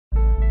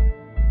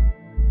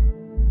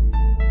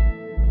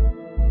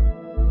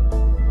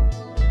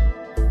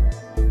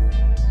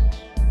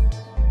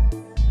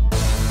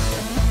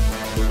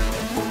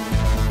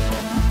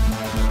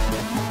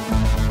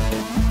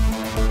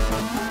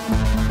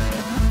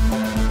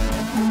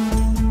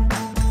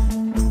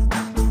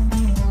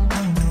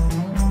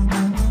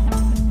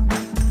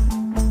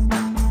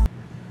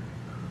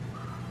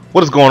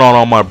What is going on,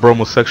 all my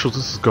bromosexuals?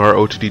 This is Gar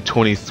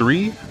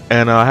OTD23,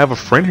 and I have a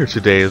friend here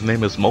today. His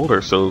name is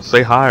Mulder, so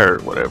say hi or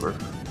whatever.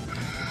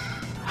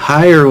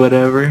 Hi or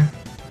whatever.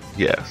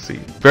 Yeah, see,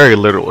 very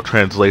literal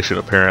translation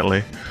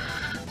apparently.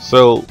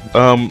 So,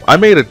 I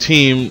made a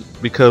team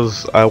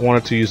because I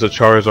wanted to use a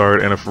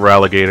Charizard and a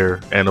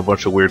Feraligatr and a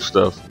bunch of weird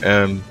stuff,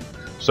 and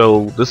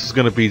so this is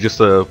going to be just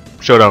a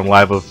showdown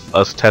live of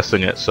us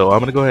testing it. So I'm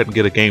going to go ahead and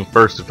get a game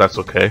first, if that's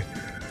okay.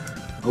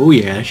 Oh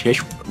yeah,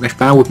 that's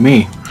fine with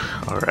me.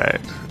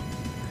 Alright.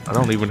 I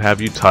don't even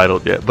have you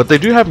titled yet, but they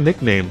do have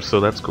nicknames,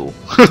 so that's cool.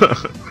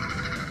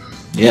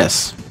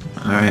 Yes.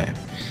 Alright.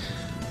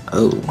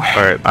 Oh.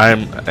 Alright,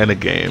 I'm in a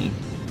game.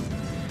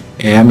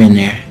 Yeah, I'm in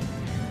there.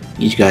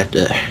 He's got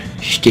the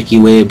sticky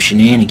web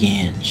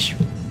shenanigans.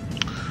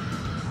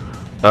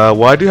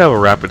 Well, I do have a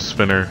rapid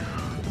spinner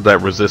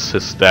that resists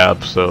his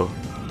stab, so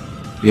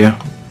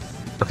Yeah.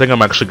 I think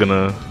I'm actually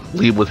gonna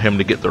lead with him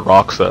to get the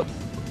rocks up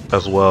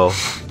as well.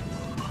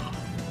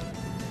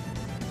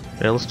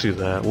 Yeah, let's do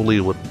that. We'll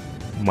lead with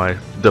my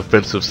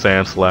defensive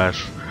Sand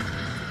Slash.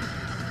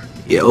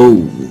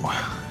 Yo.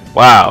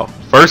 Wow,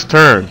 first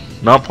turn.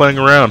 Not playing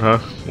around, huh?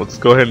 Let's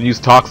go ahead and use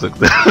Toxic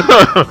then.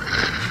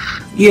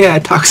 Yeah,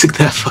 toxic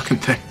that fucking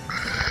thing.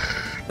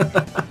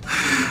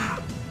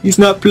 He's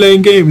not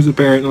playing games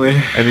apparently.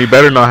 And you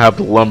better not have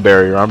the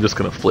Lumberry or I'm just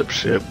gonna flip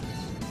shit.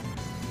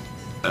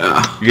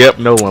 Yep,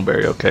 no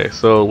Lumberry. Okay,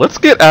 so let's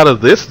get out of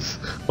this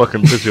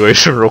fucking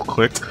situation real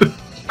quick.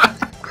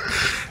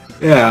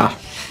 Yeah.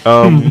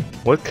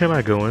 What can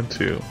I go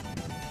into?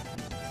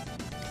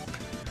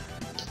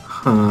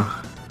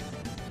 Huh.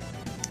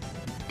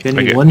 Can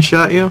he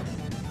one-shot you?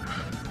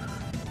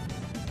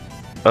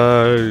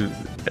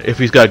 If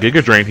he's got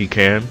Giga Drain, he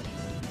can.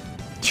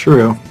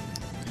 True.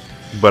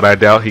 But I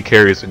doubt he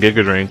carries a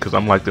Giga Drain because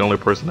I'm like the only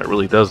person that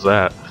really does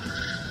that.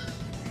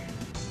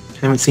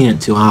 Haven't seen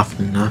it too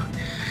often, though.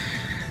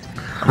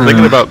 I'm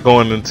thinking about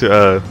going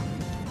into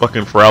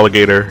fucking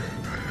Feraligatr.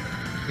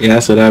 Yeah,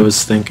 that's what I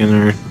was thinking,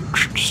 or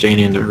staying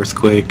into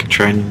Earthquake,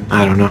 trying,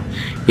 I don't know.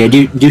 Yeah,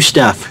 do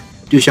stuff.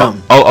 Do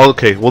something. Oh,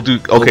 okay, we'll do,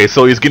 okay,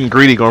 so he's getting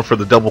greedy going for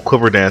the double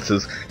quiver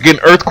dances. You're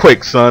getting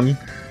Earthquake, son.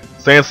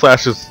 Sand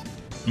Slash is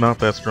not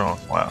that strong.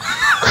 Wow.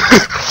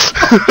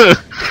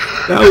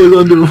 That was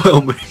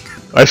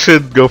underwhelming. I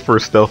should go for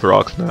Stealth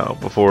Rocks now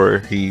before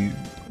he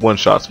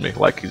one-shots me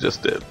like he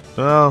just did.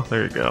 Oh,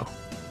 there you go.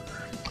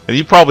 And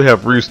you probably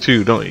have Roost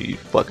too, don't you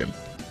fucking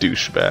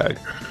douchebag.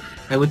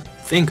 I would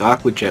think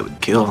Aqua Jet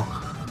would kill.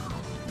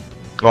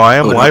 Oh, I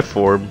am Life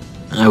Form.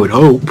 I would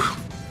hope.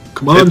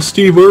 Come on,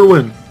 Steve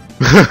Irwin.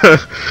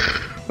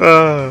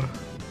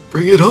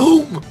 Bring it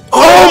home.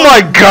 Oh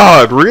my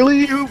god,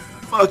 really? You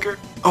fucker.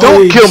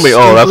 Don't kill me.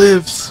 Oh, that's...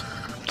 lives.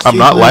 I'm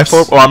not Life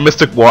Form. Oh, I'm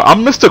Mystic Water.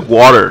 I'm Mystic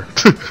Water.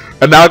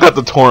 And now I got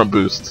the Torrent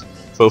boost.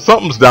 So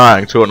something's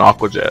dying to an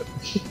Aqua Jet.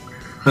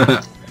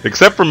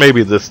 Except for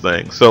maybe this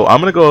thing. So I'm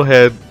gonna go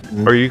ahead.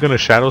 Are you gonna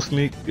Shadow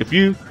Sneak? If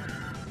you...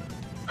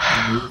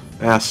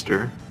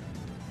 Faster.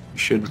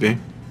 Should be.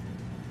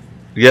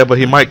 Yeah, but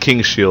he might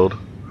King Shield.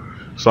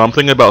 So I'm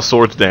thinking about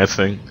Swords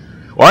Dancing.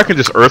 Or I can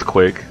just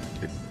Earthquake.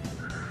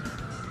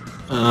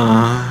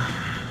 Yeah,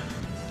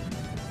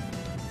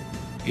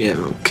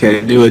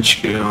 okay, do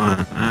what you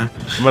want. I'm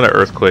gonna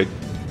Earthquake.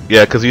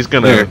 Yeah, because he's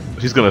gonna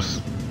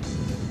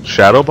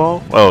Shadow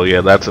Ball? Oh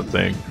yeah, that's a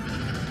thing.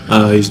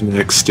 He's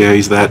mixed, yeah,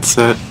 he's that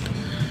set.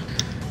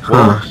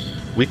 Well,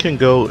 we can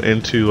go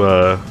into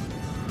I'm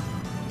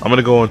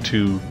gonna go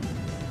into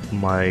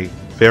my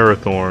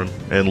Ferrothorn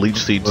and Leech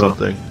Seed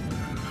something.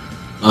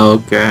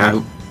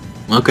 Okay.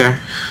 Okay.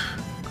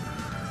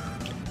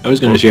 I was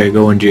gonna say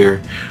go into your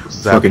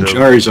fucking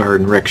Charizard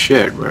and wreck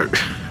shit,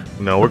 but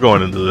no, we're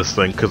going into this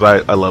thing because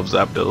I love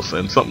Zapdos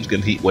and something's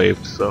getting heat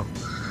waved, so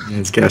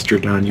it's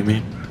Gastrodon, you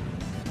mean?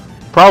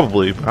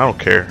 Probably, but I don't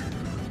care.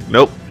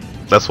 Nope,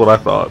 that's what I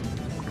thought.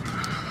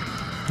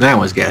 That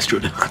was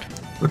Gastrodon.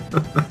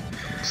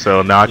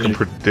 So now I can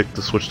predict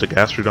the switch to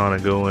Gastrodon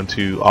and go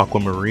into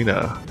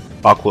Aquamarina,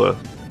 Aqua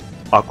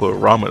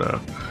Ramina,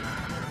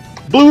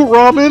 Blue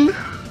Ramen.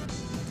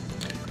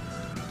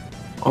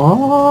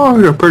 Oh,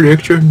 your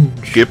prediction.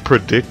 Get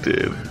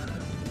predicted.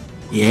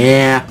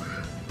 Yeah,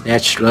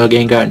 that slug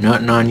ain't got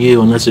nothing on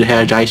you unless it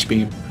has Ice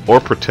Beam.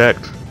 Or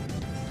Protect.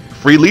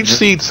 Free Leech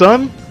Seed,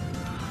 son!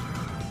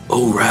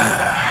 Alright.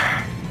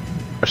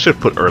 I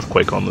should put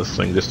Earthquake on this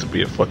thing just to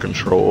be a fucking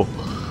troll.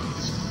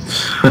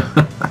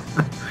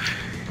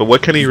 But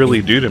what can he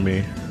really do to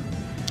me?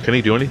 Can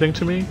he do anything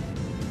to me?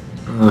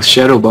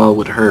 Shadow Ball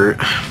would hurt.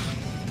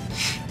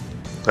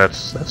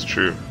 That's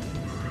true.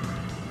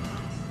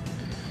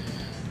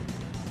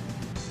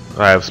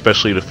 I have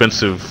specially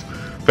defensive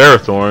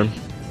Ferrothorn.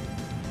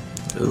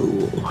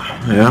 Oh,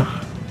 yeah.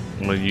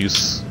 I'm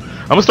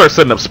gonna start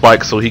setting up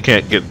spikes so he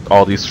can't get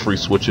all these free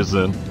switches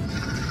in.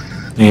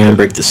 And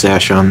break the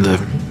sash on the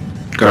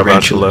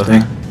Garvantula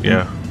thing.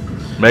 Yeah.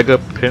 Mega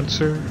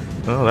Pinsir?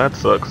 Oh, that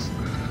sucks.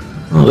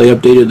 Well, they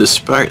updated the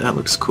sprite. That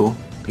looks cool.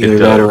 Either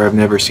that or I've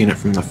never seen it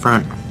from the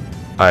front.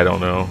 I don't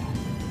know.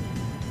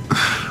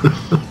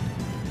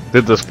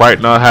 Did the sprite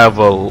not have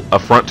a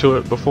front to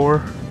it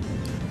before?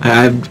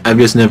 I've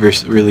just never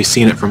really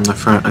seen it from the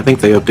front. I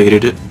think they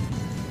updated it.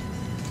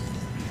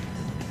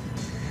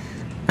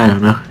 I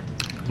don't know.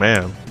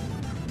 Man.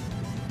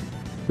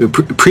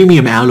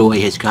 Premium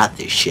Alloy has got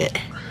this shit.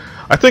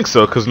 I think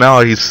so, because now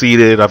he's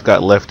seated, I've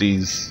got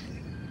lefties.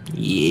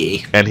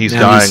 Yeah. And he's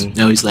dying.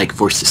 Now he's like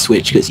forced to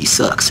switch because he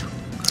sucks.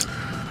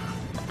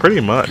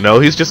 Pretty much. No,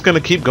 he's just going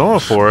to keep going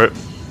for it.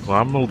 Well,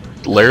 I'm going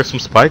to layer some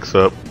spikes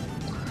up.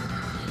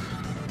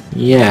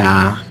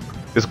 Yeah.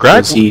 Is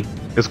grass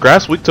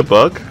weak to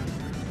bug?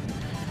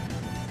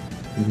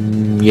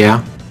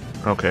 Yeah.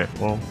 Okay,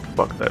 well,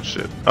 fuck that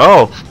shit.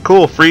 Oh,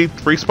 cool. Free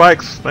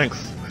spikes.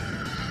 Thanks.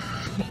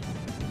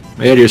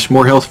 Yeah, there's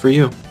more health for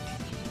you.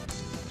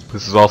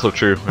 This is also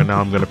true, and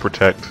now I'm going to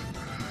protect.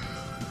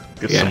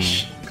 Get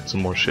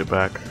some more shit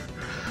back.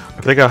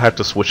 I think I'll have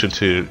to switch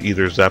into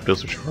either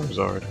Zapdos or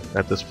Charizard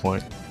at this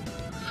point.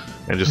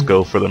 And just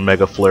go for the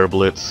Mega Flare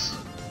Blitz.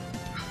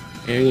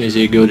 Yeah, as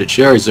you go to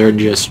Charizard and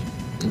just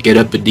get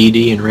up a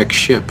DD and wreck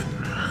ship.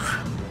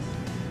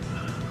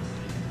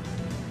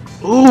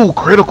 Ooh,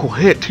 critical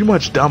hit. Too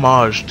much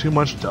damage. Too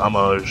much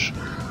damage.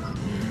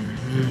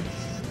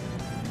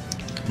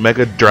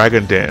 Mega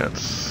Dragon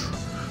Dance.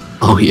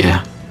 Oh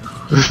yeah.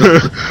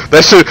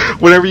 That should.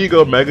 Whenever you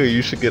go Mega,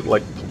 you should get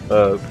like,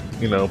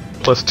 you know,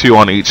 +2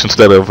 on each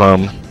instead of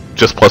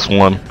just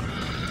 +1.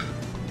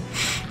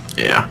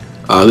 Yeah.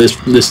 This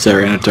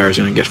Tyranitar is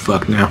gonna get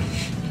fucked now.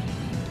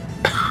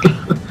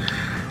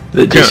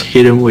 They just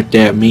hit him with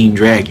that mean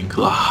Dragon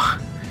Claw.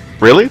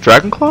 Really?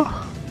 Dragon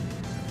Claw?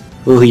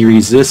 Will he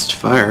resist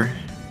fire?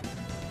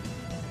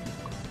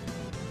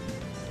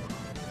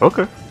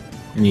 Okay.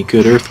 And he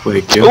could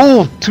Earthquake you.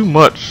 Oh, too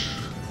much.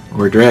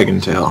 Or Dragon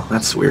Tail.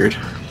 That's weird.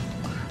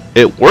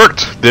 It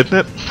worked,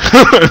 didn't it?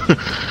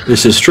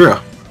 This is true.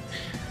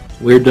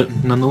 Weird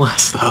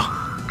nonetheless, though.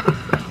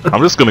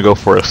 I'm just gonna go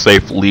for a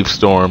safe Leaf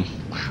Storm.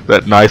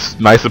 That nice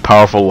and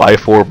powerful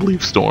Life Orb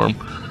Leaf Storm.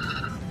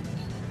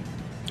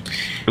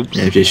 Oops.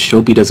 Yeah, just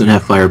hope he doesn't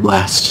have Fire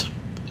Blast.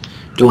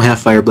 Don't have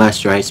Fire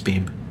Blast or Ice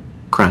Beam.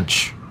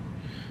 Crunch.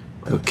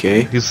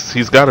 Okay.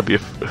 He's got to be.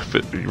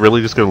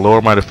 Really just gonna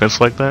lower my defense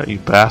like that, you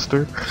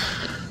bastard?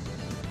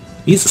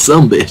 He's a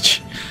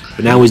sumbitch.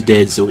 But now he's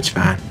dead, so it's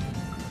fine.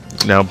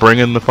 Now bring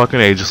in the fucking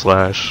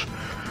Aegislash.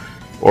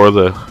 Or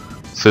the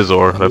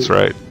Scizor, that's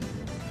right.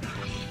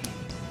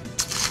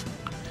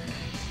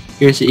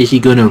 Is he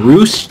gonna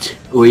roost,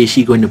 or is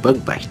he going to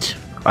bug bite?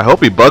 I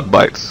hope he bug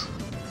bites.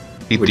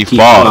 He Or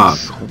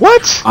defogs.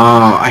 What?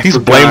 Oh, He's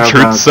Blame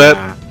Truth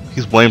set?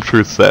 He's Blame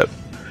Truth set.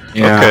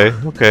 Yeah.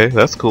 Okay,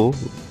 that's cool.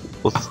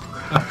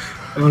 I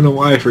don't know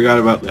why I forgot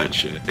about that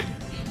shit.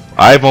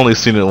 I've only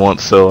seen it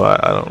once, so I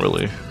don't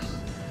really...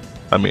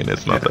 I mean,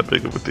 it's not that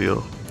big of a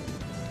deal.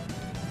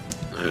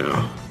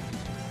 Yeah.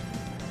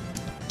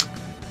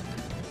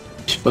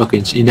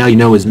 Fucking, now you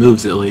know his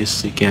moves at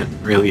least. You can't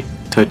really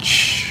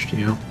touch,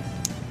 you know.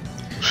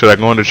 Should I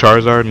go into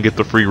Charizard and get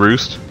the free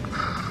roost?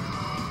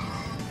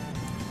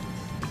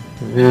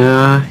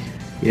 Yeah,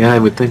 I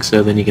would think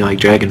so. Then you can like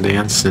Dragon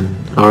Dance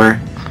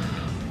or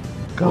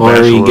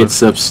Or he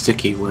gets up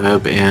Sticky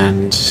Web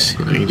and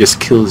he just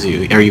kills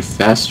you. Are you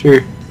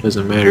faster?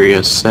 Doesn't matter. He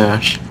has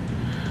Sash.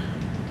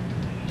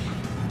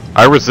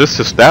 I resist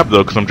his stab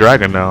though, because I'm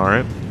Dragon now,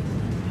 right?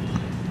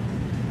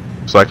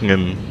 So I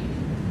can.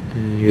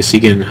 I guess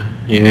you can.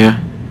 Yeah,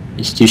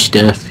 just do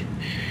stuff.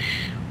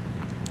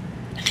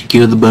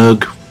 Kill the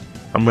bug.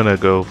 I'm gonna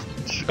go.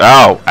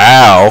 Ow!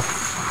 Ow!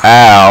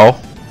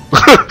 Ow!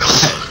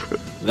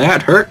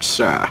 That hurts.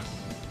 That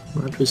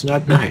was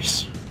not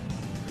nice.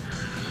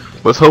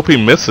 Let's hope he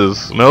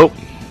misses. Nope.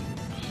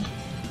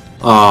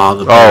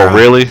 Oh, oh,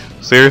 really?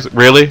 Seriously?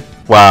 Really?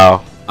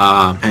 Wow.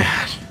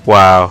 Man.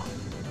 Wow.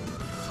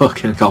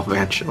 Fucking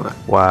Galvantula.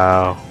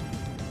 Wow.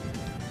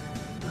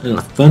 I don't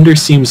know, Thunder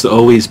seems to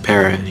always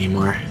para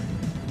anymore.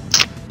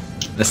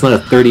 That's not a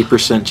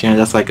 30% chance,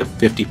 that's like a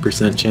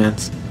 50%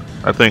 chance.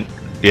 I think,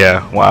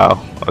 yeah,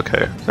 wow.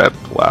 Okay,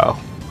 wow.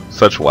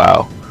 Such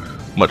wow.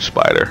 Much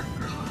spider.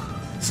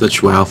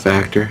 Such wow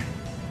factor.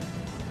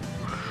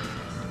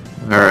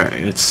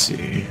 Alright, let's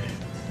see.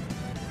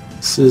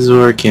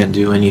 Scizor can't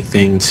do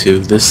anything to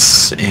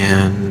this,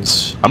 and...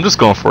 I'm just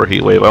going for a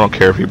Heat Wave. I don't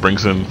care if he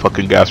brings in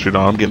fucking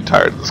Gastrodon. I'm getting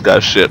tired of this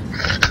guy's shit.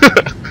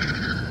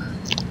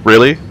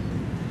 Really?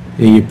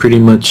 Yeah, you pretty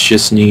much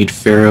just need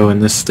Pharaoh and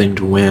this thing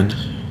to win.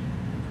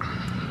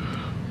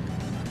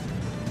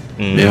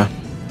 Yeah.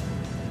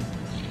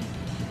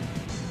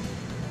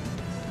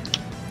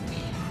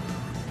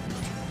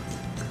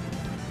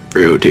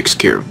 Pharaoh takes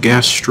care of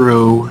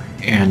Gastro,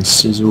 and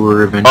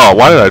Scizor eventually... Oh,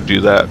 why did I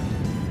do that?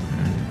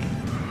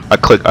 I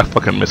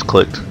fucking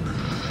misclicked.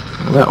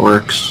 Well, that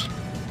works.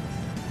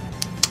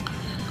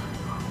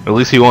 At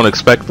least he won't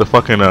expect the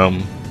fucking,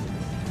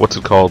 what's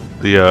it called?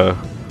 The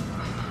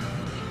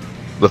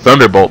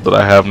Thunderbolt that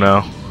I have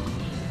now.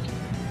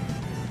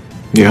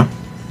 Yeah.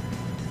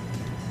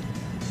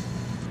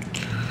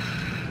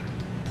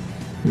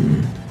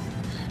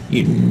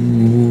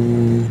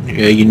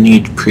 You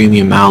need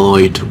Premium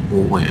Alloy to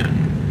win.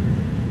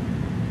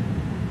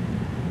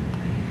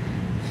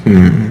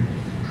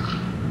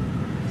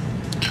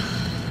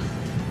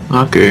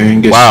 Okay, I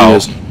guess wow. he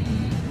doesn't.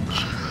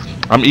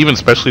 I'm even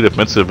specially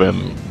defensive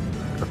and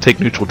take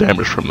neutral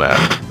damage from that.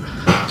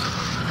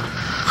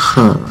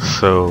 Huh.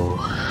 So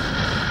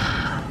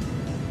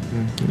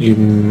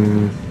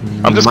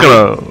I'm just might...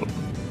 gonna.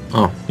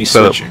 Oh, he's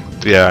switching.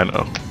 Yeah, I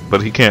know,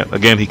 but he can't.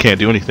 Again, he can't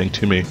do anything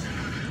to me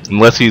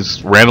unless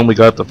he's randomly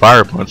got the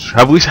fire punch.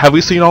 Have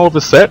we seen all of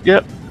his set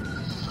yet?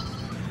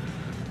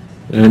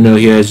 I know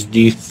he has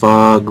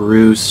defog,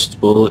 roost,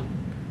 bullet,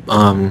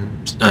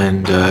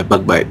 and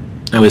bug bite.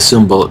 I would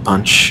assume bullet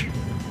punch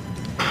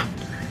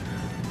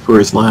for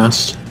his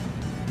last.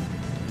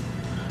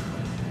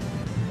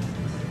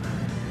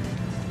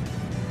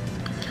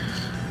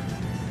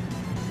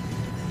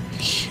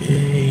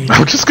 Okay.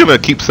 I'm just gonna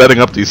keep setting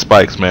up these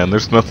spikes, man.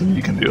 There's nothing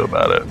you can do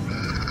about it.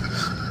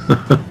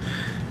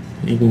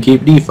 You can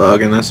keep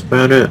defogging, that's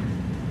about it.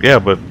 Yeah,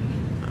 but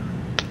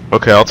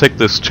okay, I'll take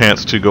this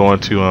chance to go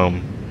into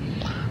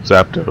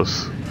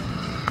Zapdos.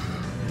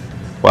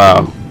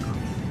 Wow.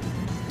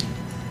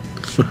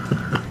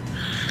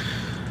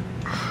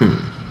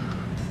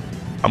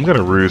 I'm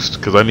gonna roost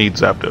because I need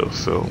Zapdos,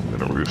 so I'm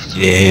gonna roost.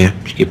 Yeah,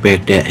 to get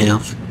back that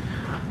health.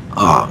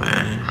 Oh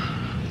man.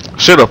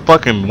 Should have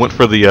fucking went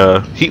for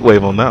the heat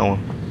wave on that one.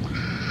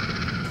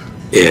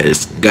 Yeah,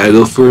 just gotta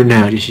go for it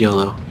now, just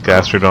yellow.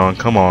 Gastrodon,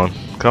 come on,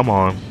 come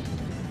on.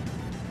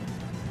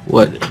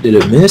 What, did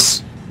it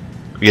miss?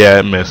 Yeah,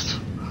 it missed.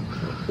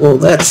 Well,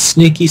 that's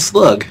sneaky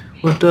slug.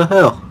 What the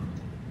hell?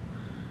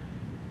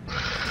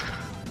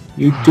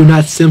 You do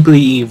not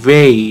simply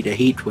evade a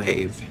heat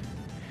wave.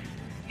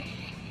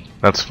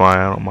 That's fine,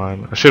 I don't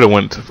mind. I should have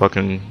went to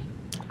fucking.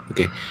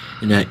 Okay,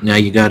 and now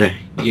you gotta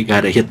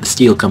hit the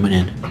steel coming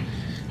in.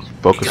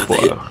 Focus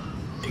blow.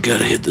 You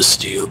gotta hit the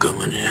steel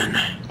coming in.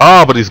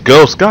 Oh, but he's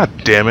ghost. God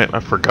damn it! I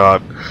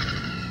forgot.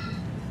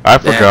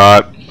 That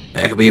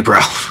could be a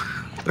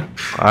problem.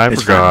 I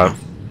forgot.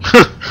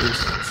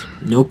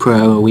 No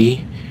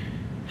problem.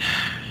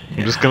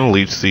 I'm just gonna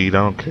leech seed.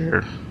 I don't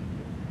care.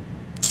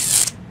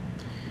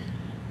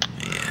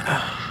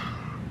 Yeah.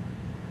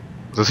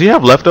 Does he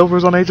have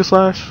leftovers on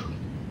Aegislash?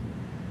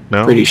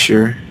 No. Pretty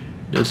sure,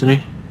 doesn't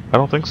he? I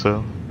don't think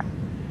so.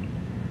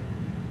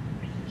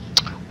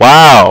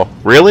 Wow,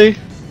 really?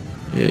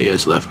 Yeah, he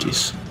has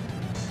lefties.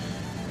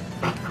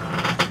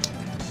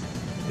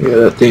 Yeah,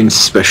 that thing's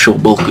special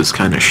bulk is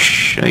kind of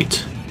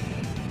shite.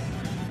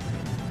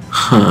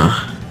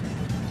 Huh.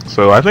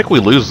 So I think we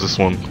lose this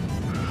one.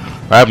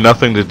 I have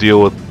nothing to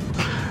deal with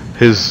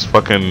his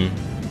fucking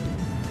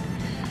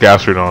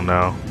Gastrodon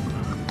now.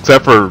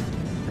 Except for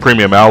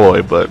Premium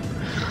Alloy, but...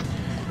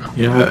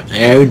 Yeah,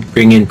 I would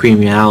bring in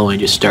Premium Alloy and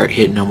just start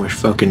hitting them with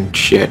fucking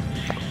shit.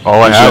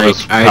 All I have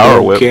is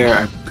Power Whip. I don't care,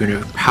 I'm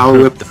gonna Power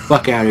Whip the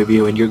fuck out of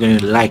you and you're gonna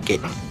like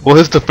it. Well,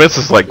 his defense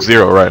is like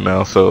 0 right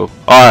now, so...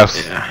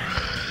 Yeah.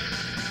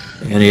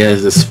 And he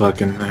has this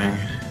fucking thing.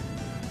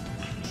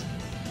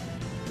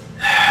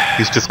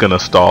 He's just gonna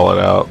stall it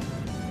out.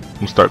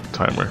 And start the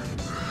timer.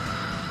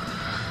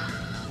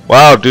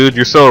 Wow, dude,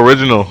 you're so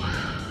original.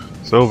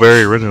 So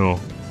very original.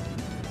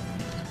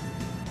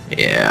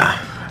 Yeah.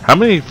 How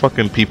many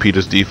fucking PP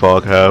does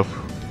Defog have?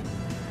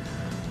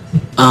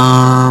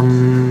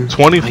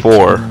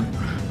 24.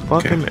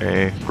 Fucking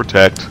okay. A.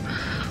 Protect.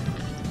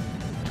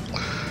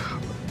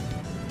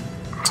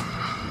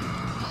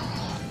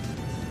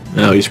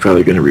 No, he's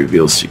probably gonna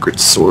reveal Secret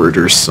Sword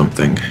or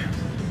something.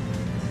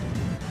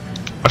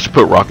 I should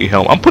put Rocky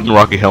Helmet. I'm putting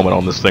Rocky Helmet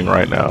on this thing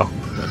right now.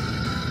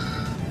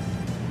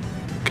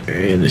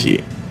 Okay, and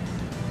he...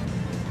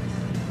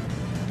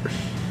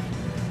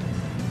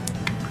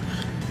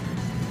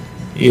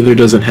 either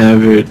doesn't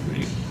have it...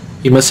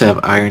 he must have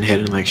Iron Head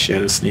and like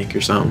Shadow Sneak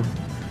or something.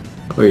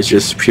 Or it's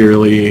just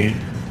purely...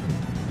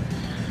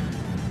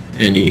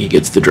 and he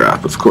gets the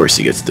drop. Of course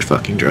he gets the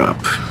fucking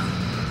drop.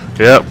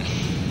 Yep.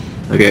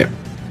 Okay.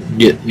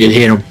 Get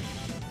hit him.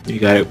 You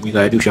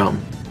gotta do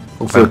something.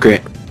 Go for a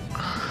crit.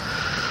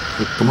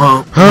 Come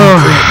on.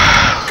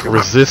 Come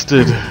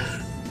Resisted.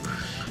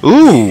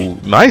 Ooh,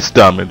 nice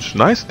damage.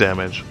 Nice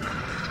damage.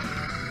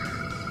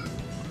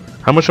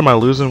 How much am I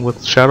losing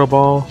with Shadow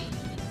Ball?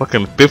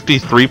 Fucking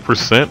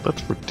 53%?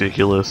 That's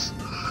ridiculous.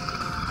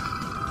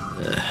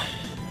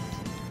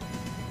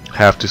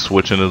 Have to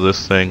switch into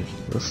this thing.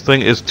 This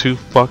thing is too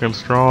fucking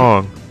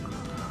strong.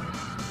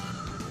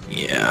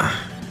 Yeah,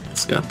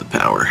 it's got the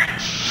power.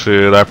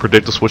 Should I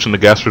predict to switch into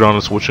Gastrodon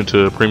and switch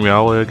into Premium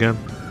Alloy again?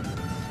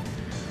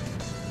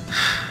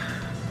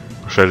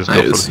 Or should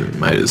I just go for it?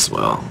 Might as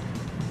well.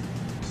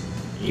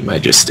 You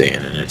might just stay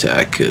in an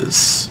attack,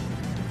 cause...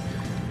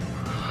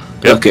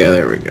 Yep. Okay,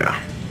 there we go.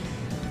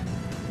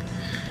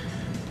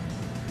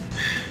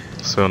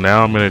 So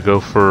now I'm gonna go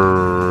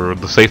for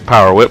the safe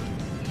Power Whip.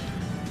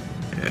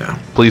 Yeah.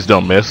 Please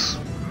don't miss.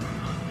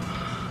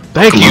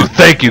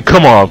 Thank you,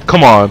 come on.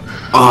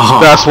 Oh.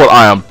 That's what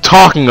I am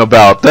talking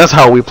about. That's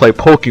how we play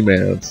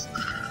Pokemons.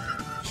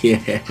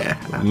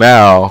 Yeah.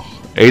 Now,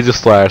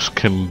 Aegislash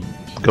can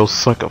go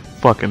suck a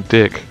fucking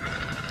dick.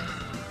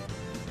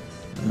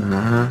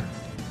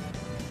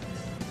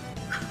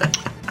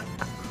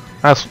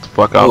 That's what the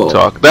fuck I'm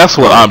talking. That's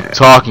what I'm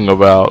talking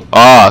about.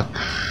 Ah,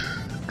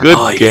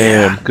 good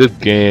game. Good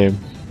game.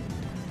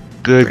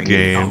 Good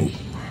game.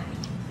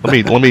 Let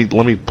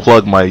me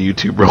plug my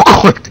YouTube real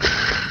quick.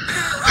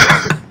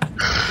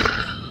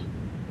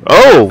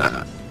 Oh.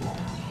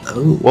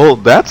 Well,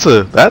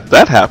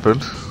 that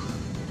happened.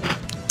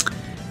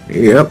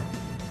 Yep.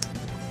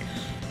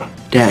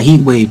 That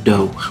heat wave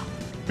though.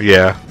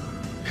 Yeah.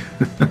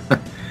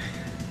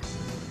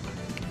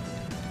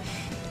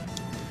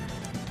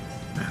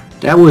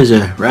 That was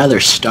a rather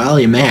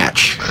stally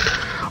match.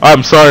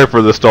 I'm sorry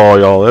for the stall,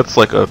 y'all. That's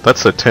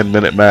a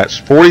 10-minute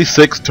match.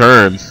 46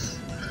 turns.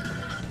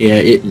 Yeah,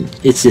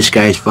 it's this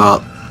guy's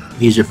fault.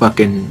 He's a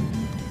fucking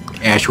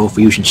actual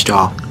fusion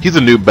stall. He's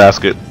a noob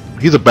basket.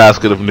 He's a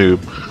basket of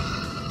noob.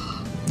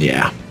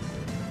 Yeah.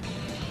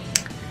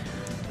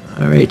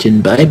 Alright,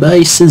 and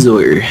bye-bye,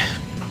 Scissor.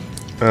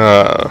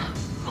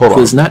 Hold on.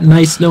 It was not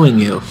nice knowing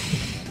you.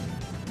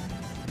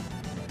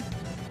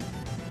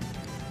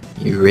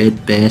 You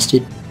red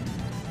bastard.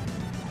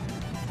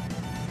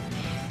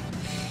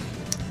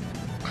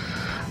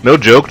 No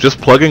joke,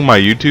 just plugging my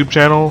YouTube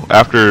channel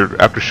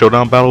after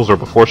Showdown battles or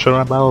before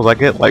Showdown battles, I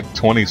get like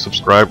 20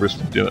 subscribers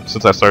from doing it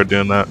since I started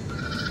doing that.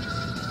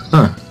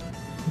 Huh.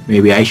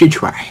 Maybe I should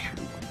try.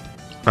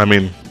 I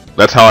mean,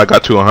 that's how I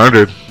got to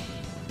 100.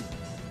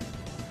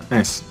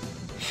 Nice.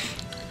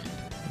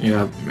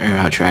 Yeah, maybe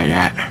I'll try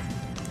that.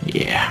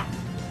 Yeah.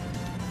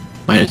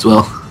 Might as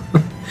well.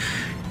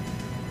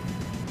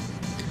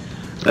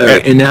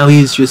 Alright, and now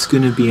he's just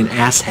gonna be an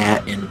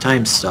asshat in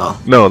time stall.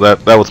 No,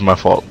 that was my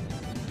fault.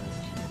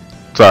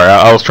 Sorry,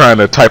 I was trying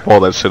to type all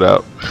that shit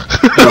out.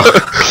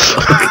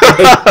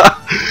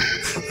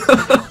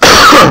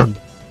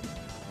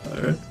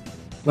 Alright.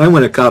 I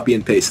want to copy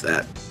and paste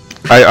that.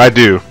 I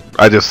do.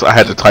 I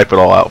had to type it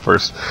all out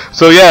first.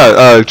 So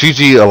yeah,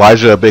 GG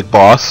Elijah, Big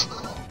Boss.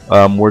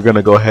 We're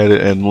gonna go ahead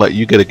and let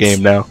you get a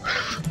game now.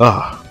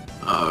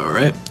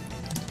 Alright.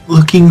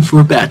 Looking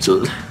for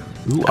battle.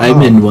 Ooh,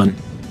 I'm in one.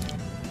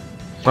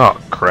 Oh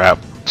crap.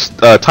 Just,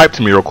 type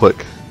to me real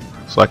quick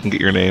so I can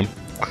get your name.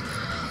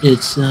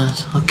 It's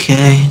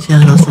okay.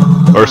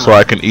 Or so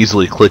I can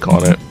easily click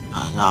on it.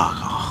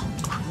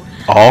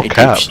 All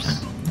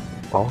caps.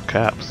 All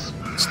caps.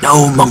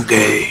 Snow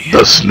monkey.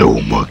 The snow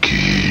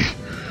monkey.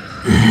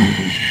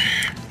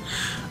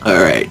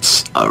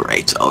 Alright. I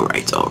like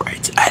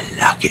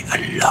it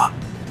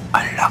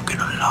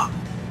a lot.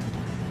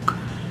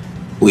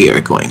 We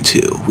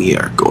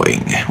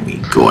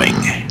going.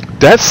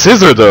 That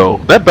scissor though,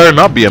 that better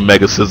not be a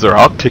mega scissor.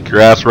 I'll kick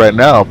your ass right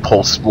now,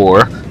 Pulse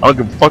Spore. I don't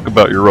give a fuck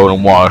about your road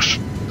and wash.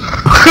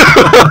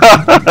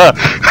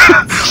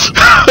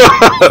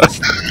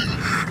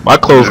 My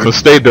clothes can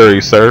stay dirty,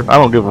 sir. I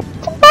don't give a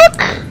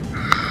fuck.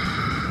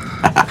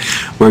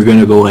 We're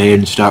gonna go ahead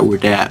and start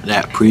with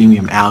that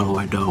premium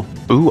alloy though.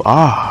 Ooh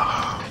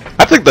ah.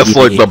 I think that's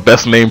like the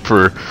best name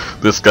for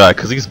this guy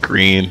because he's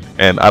green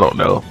and I don't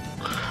know.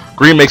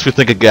 Green makes me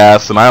think of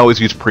gas, and I always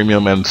use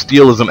premium, and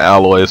steel is an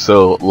alloy,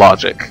 so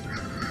logic.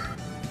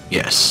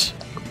 Yes.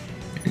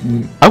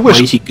 I wish.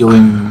 Why is he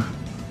going?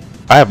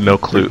 I have no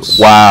clue.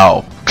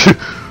 Wow.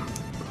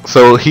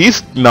 So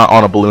he's not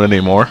on a balloon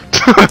anymore.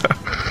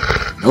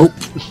 Nope.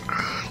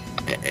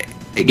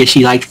 I guess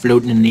he liked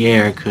floating in the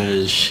air,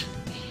 cause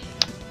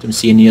don't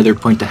see any other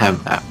point to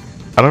have that.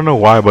 I don't know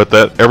why, but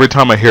that every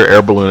time I hear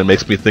air balloon, it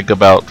makes me think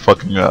about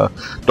fucking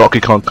Donkey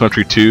Kong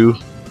Country 2.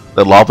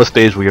 The lava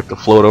stage where you have to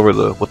float over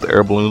with the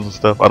air balloons and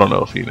stuff. I don't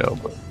know if you know,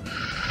 but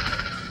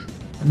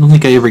I don't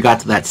think I ever got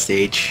to that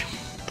stage.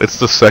 It's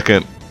the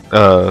second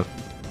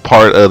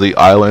part of the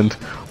island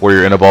where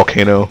you're in a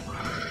volcano.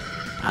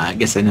 I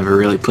guess I never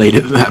really played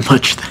it that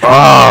much.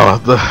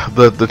 Ah,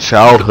 the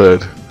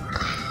childhood.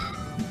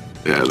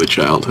 Yeah, the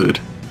childhood.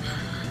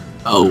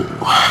 Oh,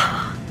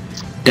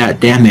 that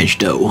damage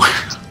though.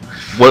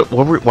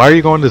 Why are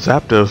you going to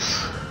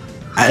Zapdos?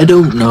 I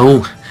don't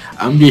know.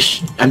 I'm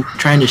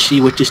trying to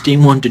see what this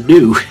thing wanted to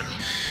do.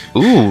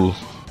 Ooh.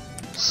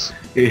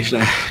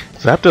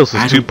 Zapdos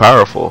is too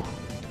powerful.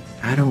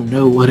 I don't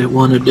know what it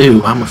want to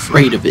do. I'm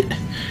afraid of it.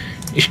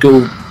 Let's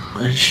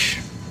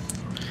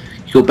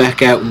go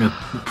back out in a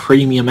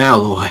premium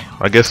alloy.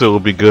 I guess it will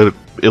be good.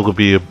 It will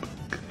be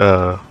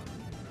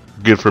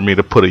good for me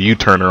to put a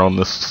U-turner on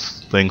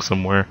this thing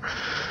somewhere.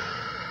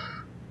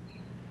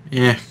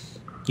 Yeah,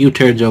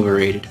 U-turn's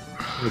overrated.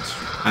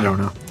 I don't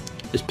know.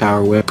 It's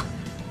Power Whip.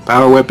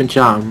 Power Weapon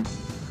Chomp.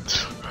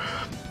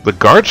 The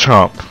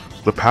Garchomp.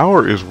 The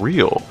power is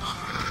real.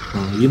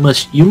 You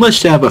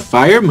must have a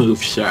fire move,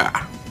 sir.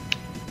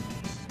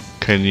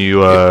 Can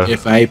you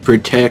if I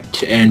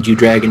protect and you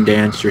Dragon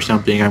Dance or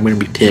something, I'm gonna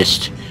be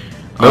pissed.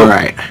 Nope.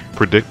 Alright.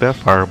 Predict that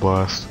Fire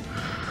Blast.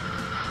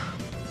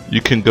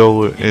 You can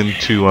go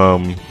into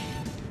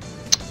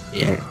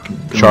yeah,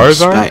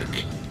 Charizard?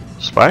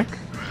 Spike?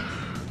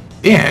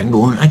 Yeah, I can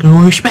go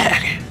into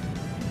Spike.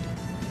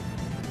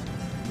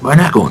 Why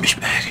not go into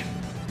Spike?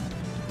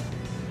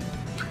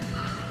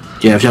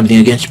 Do you have something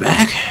against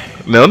Spike?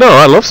 No,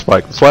 I love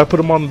Spike. That's why I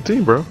put him on the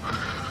team, bro.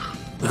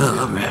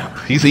 Oh, man.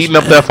 He's eating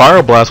up that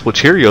Fire Blast with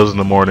Cheerios in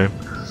the morning.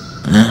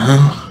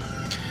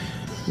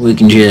 We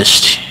can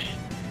just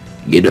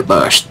get up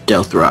our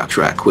stealth rocks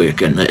right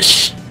quick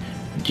unless...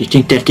 Do you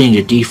think that thing's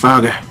a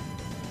defogger?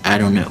 I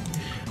don't know.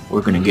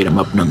 We're gonna get him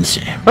up none the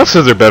same. That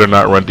scissor better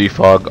not run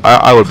defog.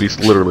 I would be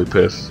literally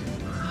pissed.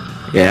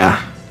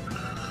 Yeah.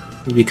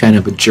 He'd be kind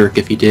of a jerk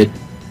if he did.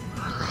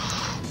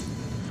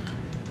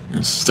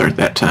 Let's start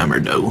that timer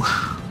though.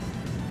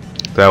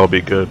 That would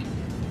be good.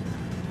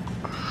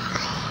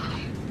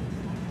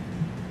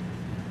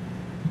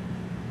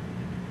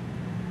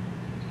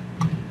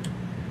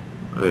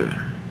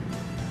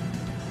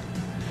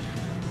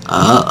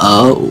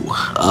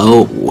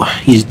 Oh,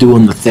 he's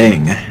doing the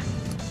thing.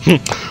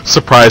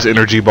 Surprise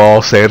energy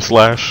ball, sand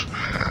slash.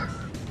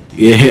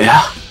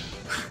 Yeah,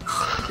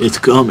 it's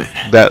coming.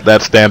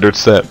 That standard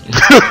set.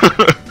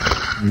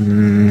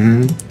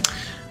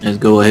 Let's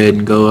go ahead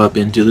and go up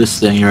into this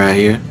thing right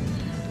here.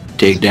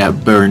 Take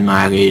that burn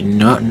like ain't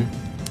nothing.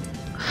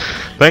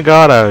 Thank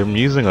God I'm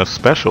using a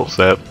special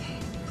set.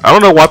 I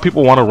don't know why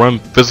people want to run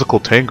physical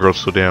Tangrowth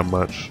so damn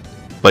much.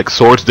 Like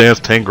Swords Dance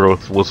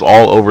Tangrowth was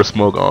all over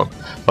Smogon.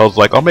 I was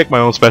like, I'll make my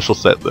own special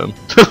set then.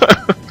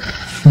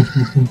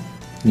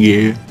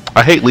 Yeah.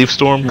 I hate Leaf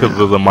Storm because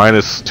of the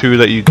 -2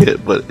 that you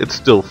get, but it's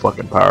still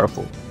fucking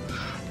powerful.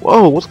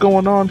 Whoa, what's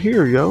going on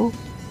here, yo?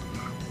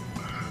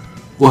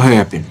 What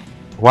happened?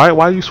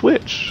 Why you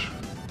switch?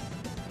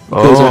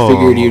 Because I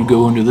figured you'd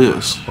go into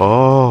this.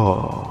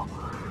 Oh.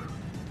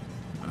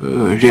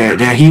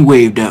 That heat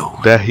wave though.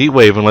 That heat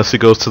wave, unless he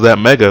goes to that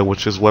mega,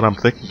 which is what I'm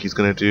thinking he's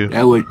gonna do.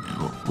 That would.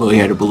 Well, he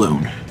had a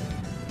balloon.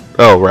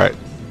 Oh right,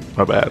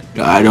 my bad.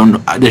 I don't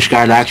know. This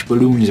guy likes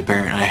balloons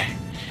apparently.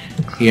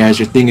 He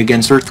has a thing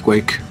against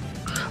earthquake.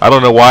 I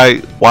don't know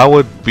why. Why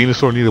would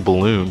Venusaur need a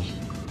balloon?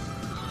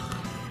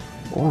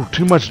 Oh,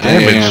 too much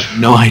damage. I have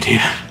no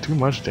idea. Too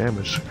much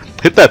damage.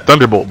 Hit that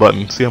Thunderbolt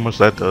button. See how much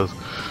that does.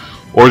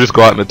 Or just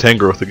go out into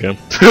Tangrowth again.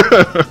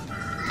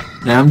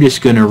 Now I'm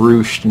just gonna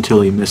roost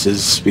until he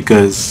misses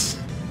because,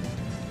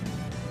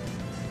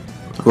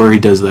 or he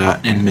does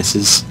that and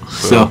misses.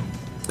 So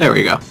there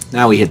we go.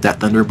 Now we hit that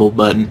Thunderbolt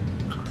button.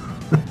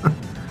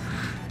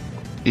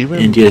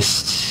 And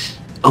just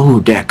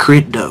that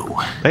crit though.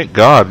 Thank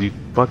God you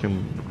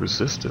fucking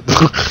resisted.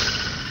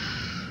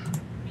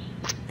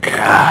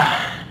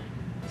 Yeah.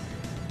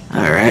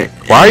 All right.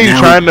 Why are you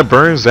trying to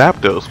burn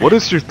Zapdos? What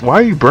is your? Why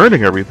are you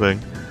burning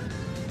everything?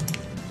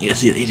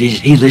 Yes,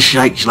 he just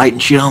likes lighting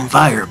shit on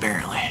fire,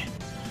 apparently.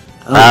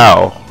 Oh.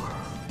 Ow.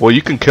 Well,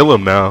 you can kill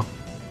him now.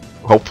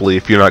 Hopefully,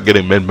 if you're not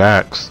getting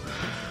min-max.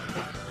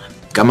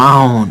 Come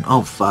on.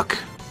 Oh, fuck.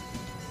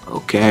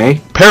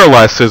 Okay.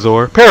 Paralyze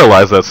Scizor.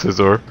 Paralyze that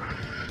Scizor.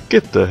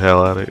 Get the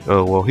hell out of here.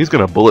 Oh, well, he's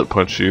gonna bullet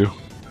punch you.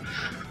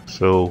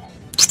 So...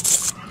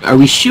 Are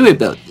we sure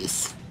about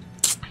this?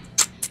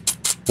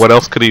 What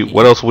else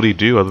would he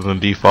do other than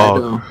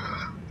defog?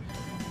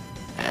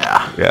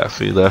 Yeah. Yeah,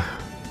 see that?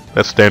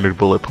 That's standard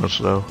bullet punch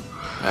though.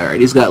 Alright,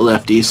 he's got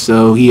lefties,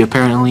 so he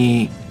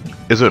apparently...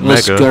 Is it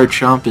Mega?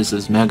 Garchomp is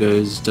his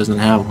Mega, doesn't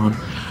have one.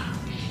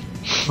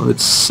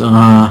 Let's,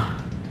 I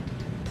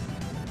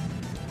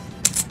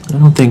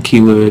don't think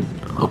he would...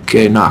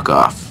 Okay, knock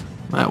off.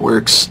 That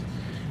works.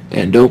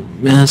 And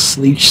don't miss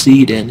Leech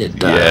Seed, and it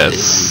does.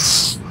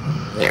 Yes.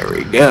 There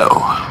we go.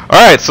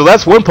 Alright, so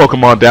that's one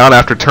Pokemon down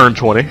after turn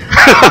 20.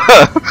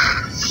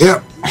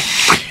 Yep.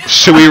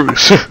 Should we...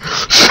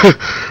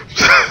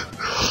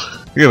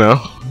 You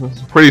know,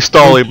 pretty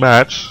stally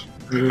match.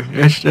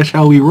 That's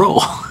how we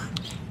roll.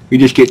 We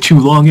just get 2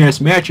 long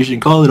ass matches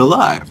and call it a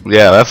live.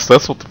 Yeah, that's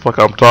what the fuck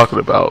I'm talking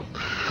about.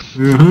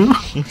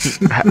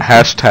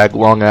 Hashtag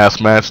long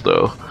ass match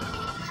though.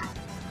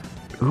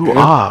 Ooh,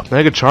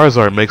 Mega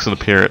Charizard makes an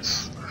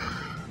appearance.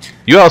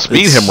 You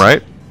outspeed him,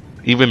 right?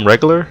 Even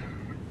regular?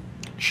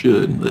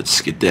 Should.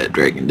 Let's get that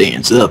Dragon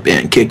Dance up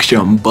and kick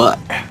some butt.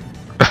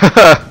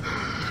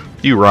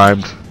 You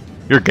rhymed.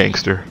 You're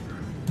gangster.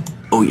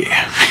 Oh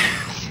yeah.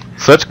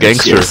 Such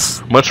gangster.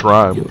 Much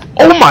rhyme.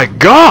 Oh my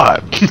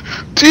god!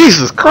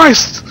 Jesus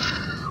Christ!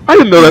 I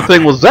didn't know that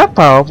thing was that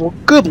powerful.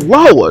 Good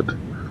lord!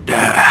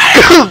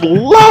 Good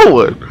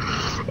lord!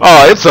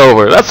 Oh, it's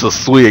over. That's a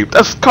sweep.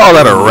 Call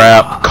that a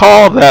wrap.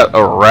 Call that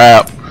a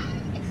wrap.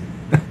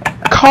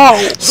 Call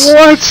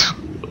what?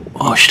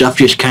 Oh, stuff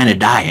just kind of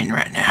dying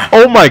right now.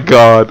 Oh my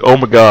god. Oh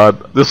my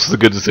god. This was a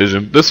good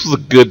decision. This was a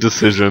good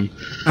decision.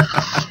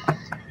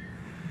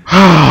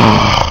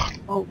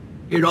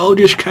 It all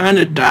just kind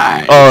of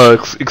died.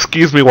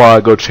 Excuse me while I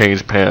go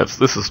change pants.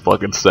 This is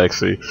fucking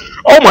sexy.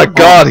 Oh my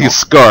god, he's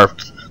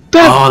scarfed.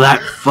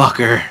 That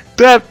fucker.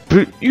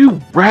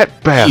 You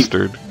rat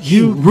bastard.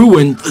 You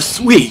ruined the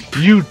sweep.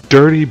 You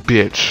dirty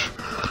bitch.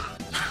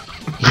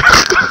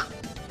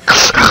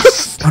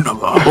 Son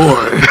of a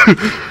whore.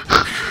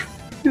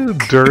 You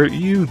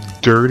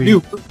dirty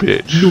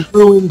bitch. You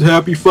ruined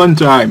Happy Fun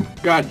Time.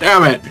 God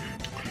damn it.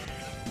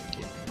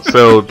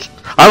 So,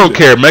 I don't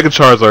care. Mega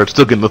Charizard's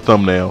still getting the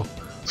thumbnail.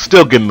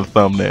 Still getting the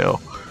thumbnail.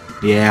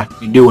 Yeah,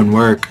 you're doing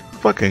work.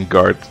 Fucking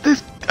Guard.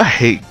 I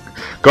hate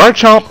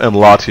Garchomp and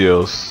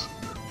Latios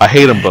I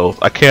hate them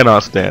both. I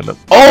cannot stand them.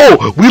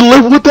 Oh, we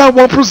live with that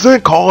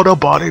 1%. Call it a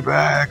body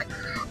bag.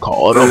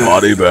 Call it a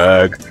body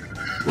bag.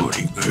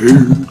 Body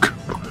bag.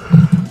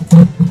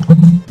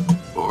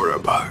 Or a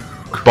bag.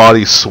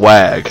 Body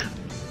swag.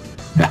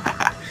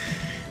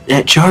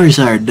 That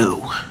Charizard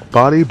though.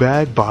 Body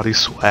bag, body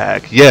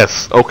swag.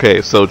 Yes.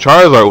 Okay. So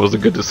Charizard was a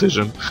good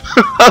decision.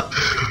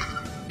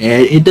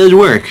 And it does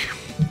work.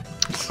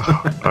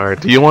 All right.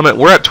 Do you want to?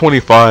 We're at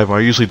 25. I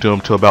usually do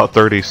them to about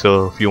 30.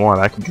 So if you want,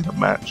 I can get a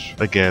match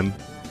again.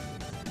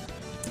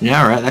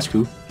 Yeah. All right. That's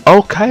cool.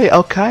 Okay.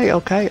 Okay.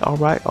 Okay. All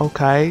right.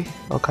 Okay.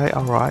 Okay.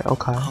 All right.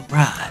 Okay. All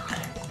right.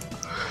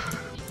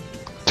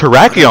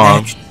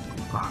 Terrakion.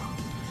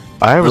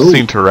 I haven't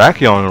seen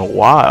Terrakion in a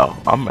while.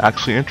 I'm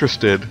actually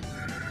interested.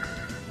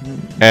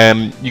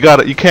 And you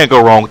can't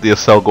go wrong with the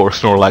Acelgor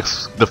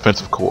Snorlax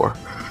defensive core.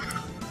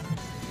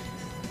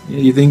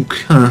 You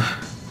think?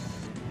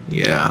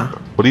 Yeah.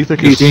 What do you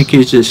think? Do you think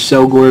his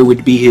Acelgor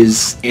would be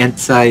his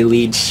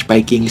anti-lead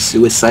spiking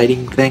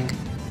suiciding thing?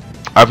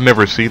 I've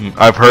never seen.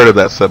 I've heard of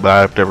that set, but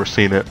I've never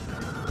seen it.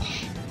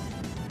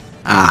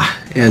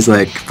 Ah, it has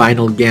like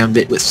Final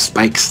Gambit with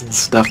spikes and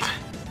stuff.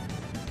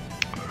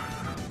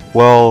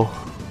 Well,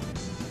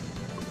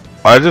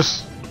 I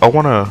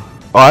wanna.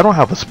 Oh, I don't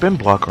have a spin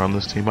blocker on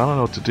this team. I don't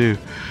know what to do.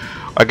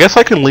 I guess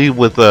I can lead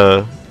with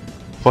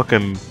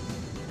fucking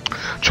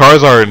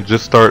Charizard and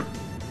just start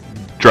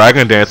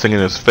dragon dancing in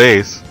his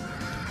face.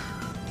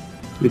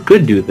 We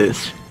could do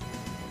this.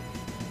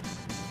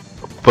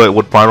 But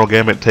would Final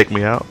Gambit take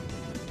me out?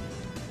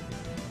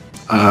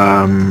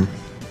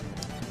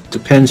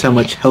 Depends how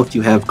much health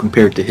you have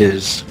compared to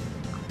his.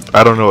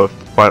 I don't know if.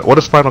 What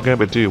does Final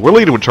Gambit do? We're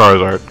leading with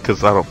Charizard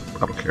because I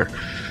don't care.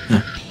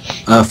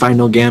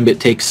 Final Gambit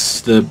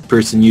takes the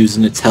person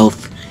using its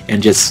health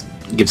and just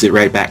gives it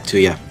right back to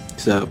you.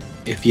 So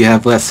if you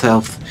have less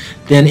health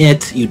than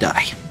it, you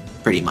die,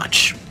 pretty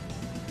much.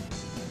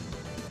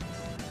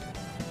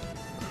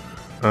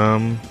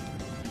 Well,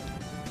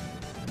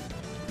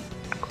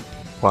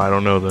 I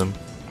don't know then.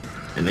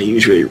 And they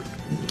usually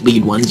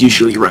lead ones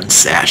usually run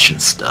Sash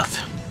and stuff.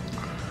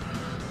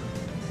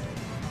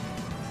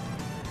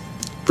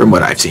 From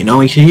what I've seen,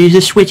 he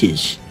uses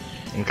switches.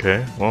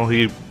 Okay. Well,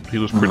 he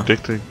was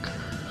predicting.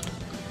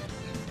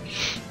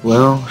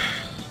 Well,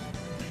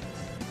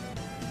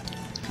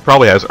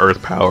 probably has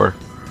Earth power.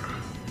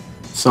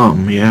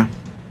 Some, yeah.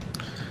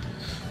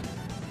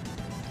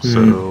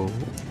 So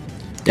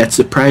that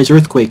surprise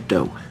earthquake,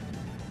 though.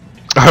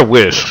 I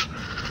wish.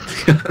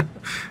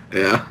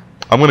 Yeah.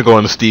 I'm gonna go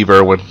into Steve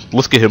Irwin.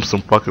 Let's get him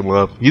some fucking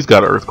love. He's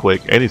got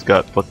Earthquake and he's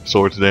got fucking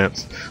Swords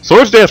Dance.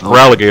 Swords Dance for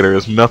Alligator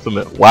is nothing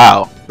that.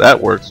 Wow,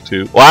 that works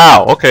too.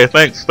 Wow. Okay,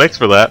 thanks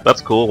for that.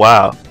 That's cool.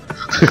 Wow.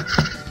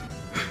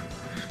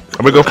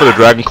 I'm gonna go for the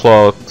Dragon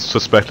Claw,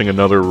 suspecting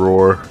another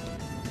Roar.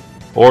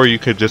 Or you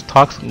could just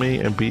toxic me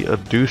and be a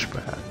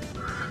douchebag.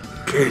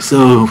 Okay,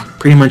 so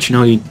pretty much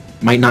he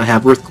might not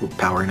have Earthquake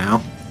power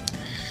now,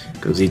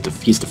 because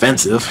he's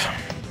defensive.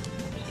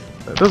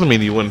 That doesn't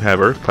mean you wouldn't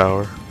have Earth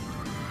power.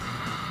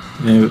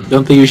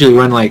 Don't they usually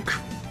run like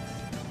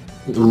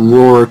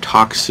Roar,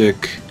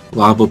 Toxic,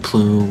 Lava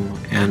Plume,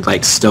 and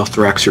like Stealth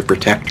Rex or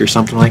Protect or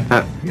something like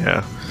that?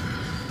 Yeah.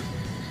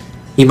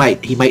 He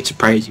might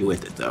surprise you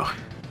with it though.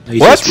 He's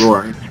What? just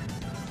roaring.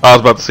 I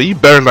was about to say, you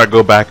better not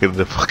go back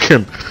into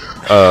fucking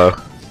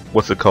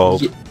what's it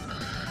called?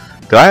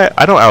 Yeah.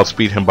 I don't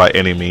outspeed him by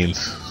any means,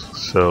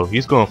 so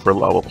he's going for a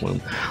Lava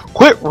Plume.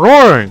 Quit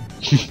roaring!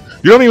 You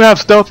don't even have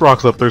Stealth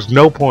Rocks up. There's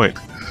no point.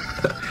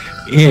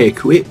 Yeah,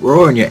 quit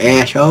roaring, you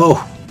asshole.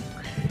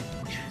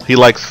 He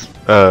likes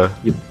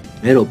You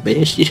little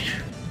bitch.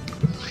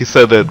 he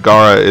said that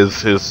Gara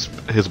is his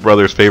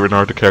brother's favorite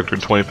Naruto character,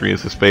 and 23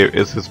 is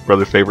his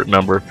brother's favorite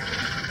number.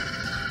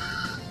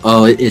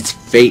 Oh, it's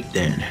fate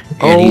then.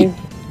 And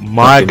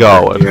my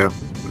god. Yeah.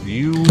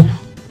 You.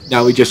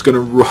 Now we're just gonna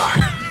roar.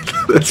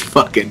 This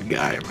fucking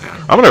guy,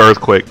 man. I'm gonna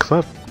Earthquake,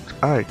 cause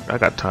I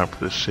got time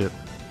for this shit.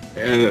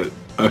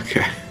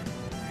 Okay.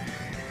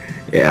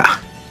 Yeah.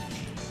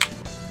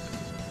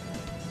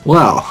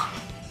 Well.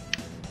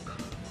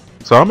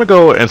 So I'm gonna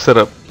go and set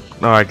up.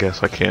 No, I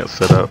guess I can't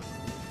set up.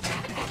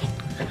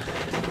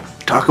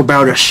 Talk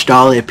about a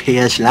stall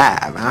PS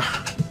Live, huh?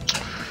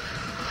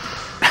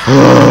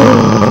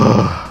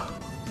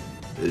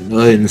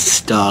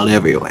 Installed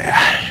everywhere.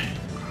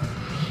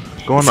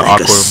 Going it's to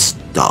like Aqua.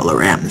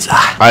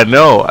 Stall-a-ramza. I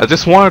know. I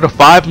just wanted a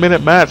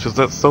 5-minute match. Is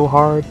that so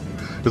hard?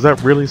 Is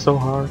that really so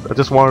hard? I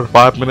just wanted a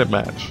 5-minute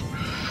match.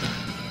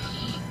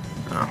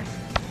 Oh.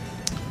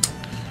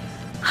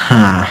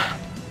 Huh.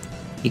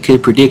 He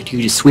could predict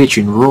you to switch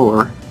and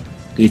roar.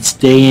 Could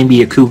stay and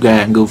be a cool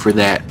guy and go for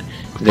that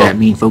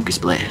mean focus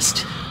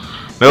blast.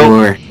 Nope.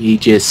 Or he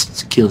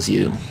just kills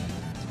you.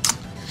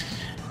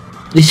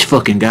 This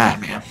fucking guy,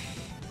 man.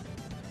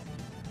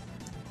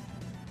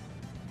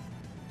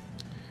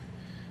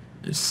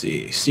 Let's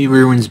see. Sea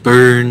Ruins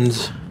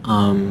Burns.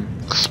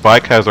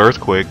 Spike has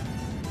Earthquake.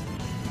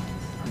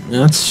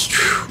 That's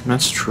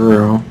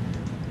true.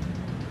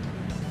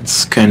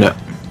 It's kind of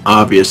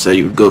obvious that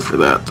you would go for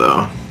that,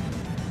 though.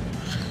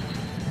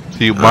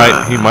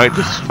 He might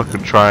just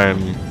fucking try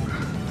and.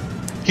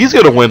 He's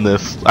gonna win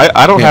this.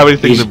 I don't have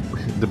anything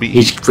to beat.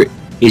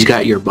 He's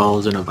got your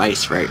balls in a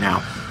vice right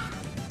now.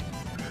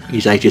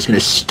 He's like just gonna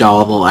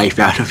stall the life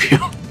out of you.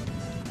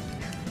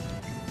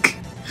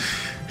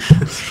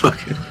 This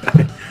fucking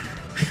guy.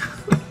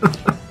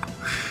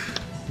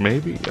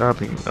 Maybe, I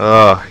mean,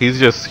 he's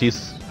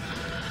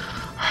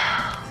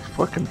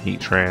fucking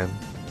Heatran.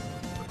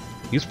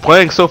 He's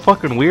playing so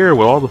fucking weird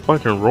with all the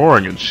fucking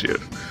roaring and shit.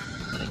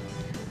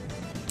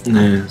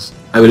 Nice.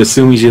 I would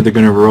assume he's either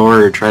gonna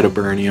roar or try to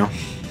burn you.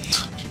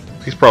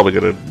 He's probably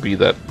gonna be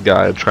that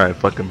guy and try and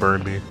fucking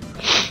burn me.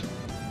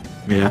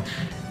 Yeah.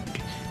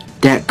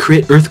 That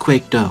crit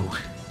earthquake though.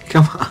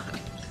 Come on.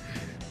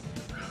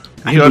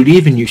 I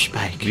believe in you,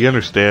 Spike. Do you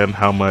understand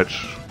how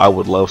much I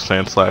would love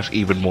Sandslash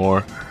even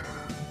more?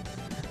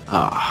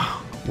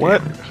 Ah.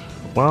 What? Yeah.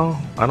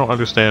 Well, I don't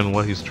understand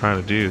what he's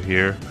trying to do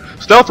here.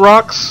 Stealth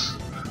rocks!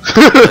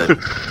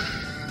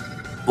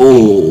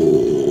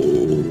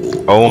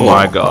 Oh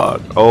my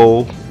god.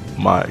 Oh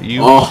my.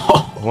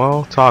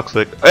 Well,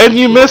 toxic. And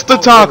you missed the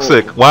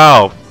toxic!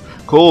 Wow.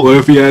 Cool. What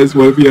if he has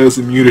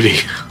immunity?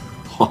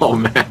 Oh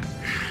man.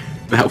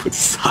 That would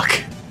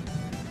suck.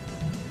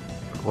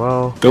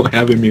 Well. Don't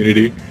have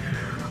immunity.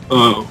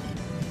 Oh.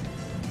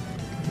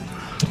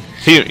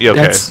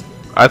 Okay.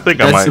 I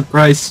think I might.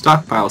 Surprise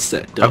stockpile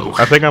set though.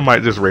 I think I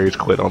might just rage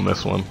quit on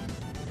this one.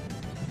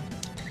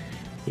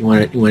 You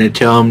want to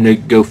tell him to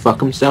go fuck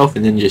himself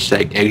and then just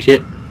like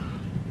exit?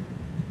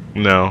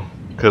 No,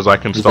 because I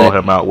can stall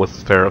him out with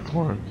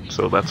Ferrothorn,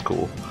 so that's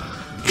cool.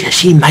 Because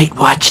he might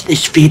watch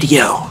this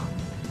video.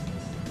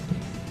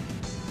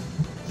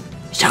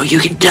 So you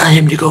can tell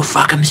him to go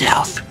fuck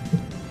himself.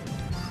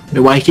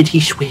 But why did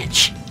he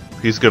switch?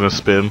 He's gonna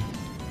spin.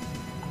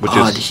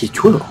 This is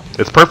true.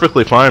 It's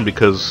perfectly fine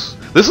because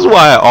this is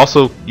why I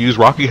also use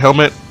Rocky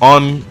Helmet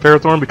on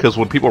Ferrothorn, because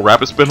when people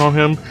rapid spin on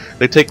him,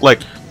 they take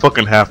like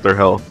fucking half their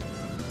health.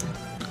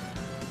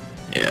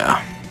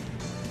 Yeah.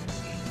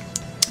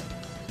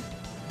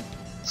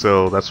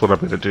 So that's what I'm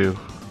gonna do.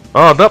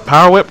 Oh, no,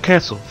 Power Whip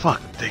cancel.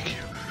 Fuck, thank you.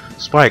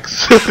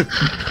 Spikes.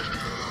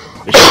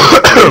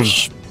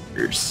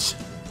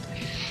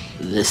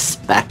 The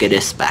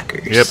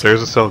spackers. Yep,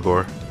 there's a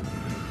Selgor.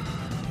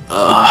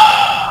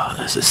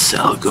 There's a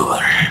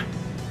Selgor.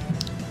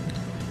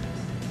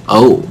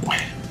 Oh.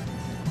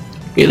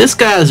 Okay, this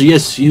guy's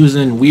just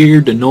using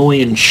weird,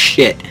 annoying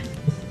shit.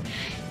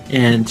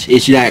 And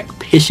it's like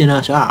pissing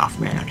us off,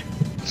 man.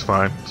 It's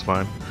fine, it's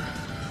fine.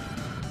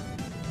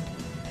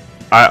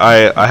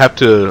 I have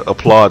to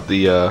applaud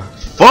the,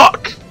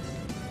 fuck!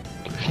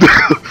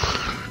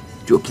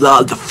 To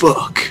applaud the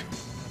fuck.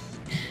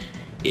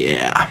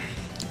 Yeah.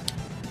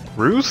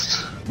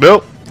 Roost?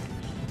 Nope.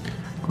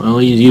 Well,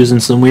 he's using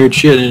some weird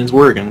shit and it's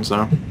working,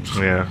 so.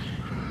 Yeah.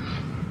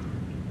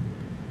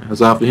 It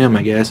was off of him,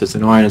 I guess. It's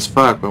annoying as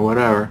fuck, but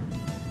whatever.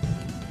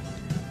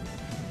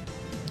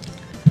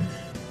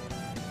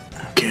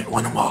 Can't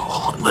win them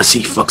all unless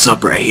he fucks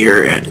up right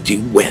here and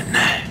you win.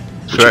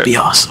 Which would be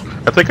awesome.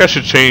 I think I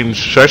should change.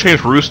 Should I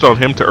change Roost on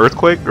him to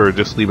Earthquake or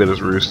just leave it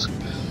as Roost?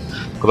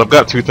 Because I've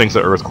got two things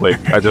at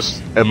Earthquake. I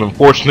just am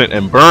unfortunate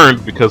and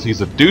burned because he's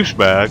a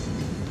douchebag.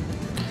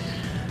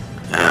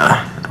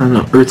 I don't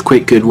know.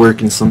 Earthquake could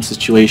work in some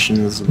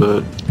situations,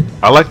 but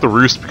I like the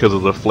Roost because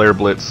of the Flare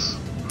Blitz.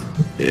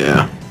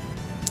 Yeah.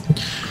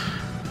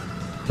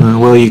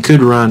 Well, you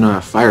could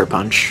run Fire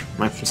Punch.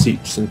 Might see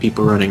some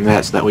people running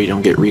that, so that way you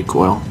don't get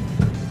recoil.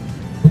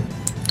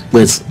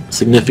 But it's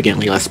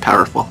significantly less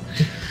powerful.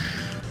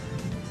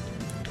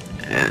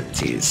 And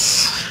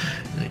he's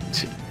going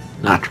to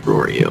not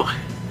roar you.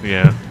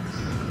 Yeah.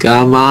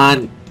 Come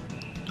on.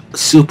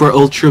 Super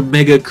Ultra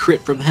Mega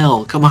Crit from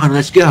Hell. Come on,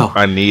 let's go.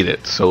 I need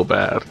it so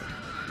bad.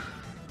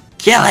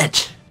 Kill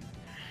it!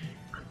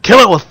 Kill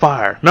it with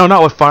fire! No,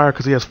 not with fire,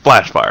 because he has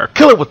Flash Fire.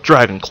 Kill it with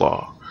Dragon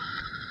Claw.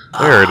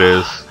 There it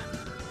is.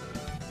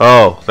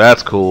 Oh,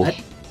 that's cool.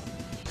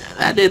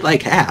 That did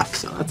like half,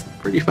 so that's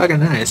pretty fucking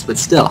nice, but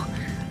still.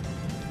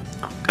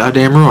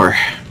 Goddamn roar.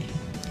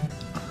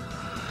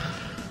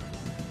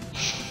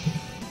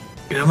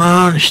 Come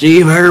on,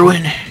 Steve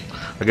Irwin.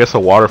 I guess a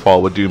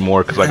waterfall would do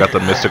more because I got the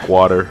Mystic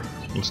Water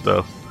and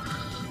stuff.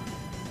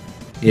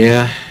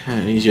 Yeah,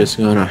 and he's just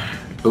gonna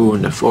go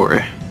into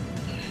floor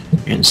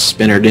and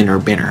spinner dinner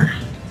binner.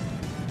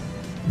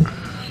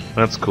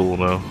 That's cool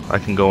though. I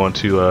can go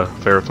onto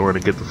Ferrothorn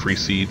and get the free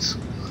seeds.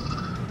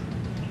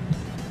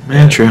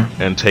 Yeah, true.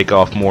 And take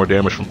off more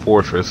damage from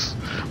Fortress.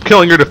 I'm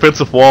killing your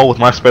defensive wall with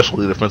my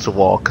specialty defensive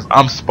wall because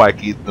I'm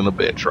spiky than a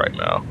bitch right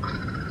now.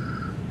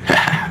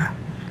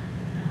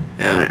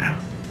 Yeah.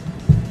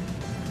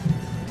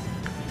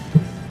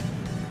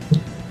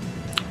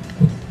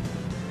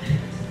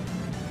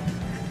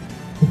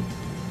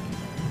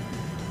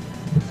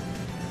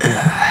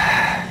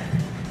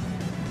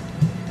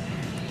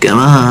 Come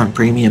on,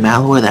 Premium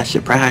Alloy, that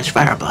surprise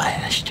Fire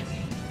Blast.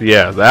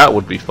 Yeah, that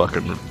would be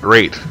fucking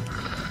great.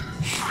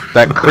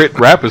 That crit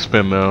rapid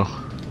spin though.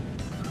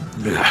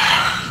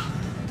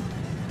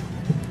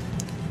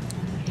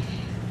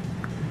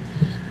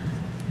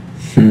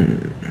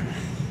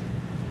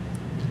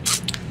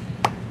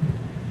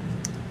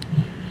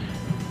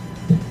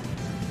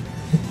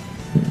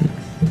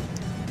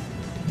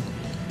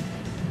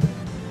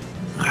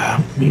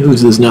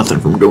 loses nothing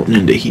from going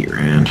into here,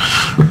 man.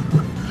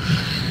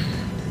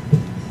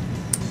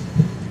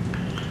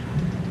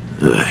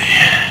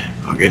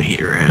 Fucking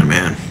here,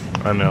 man.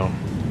 I know.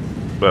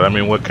 But I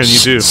mean, what can you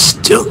do?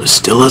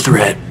 Still a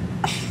threat.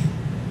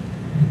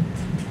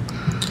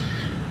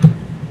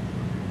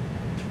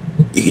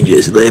 You can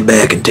just lay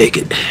back and take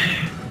it.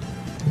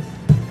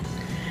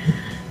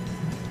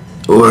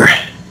 Or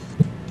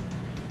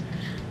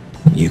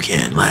you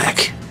can,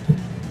 like,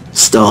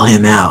 stall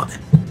him out.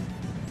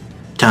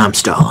 Time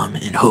stall him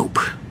and hope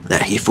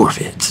that he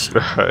forfeits.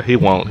 He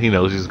won't. He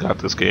knows he's got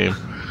this game.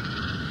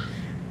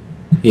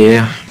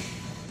 Yeah.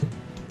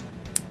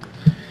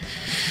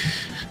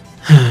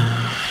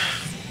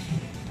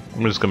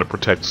 I'm just gonna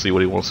protect to see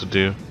what he wants to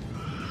do.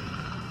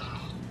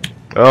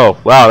 Oh,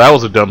 wow, that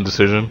was a dumb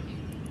decision.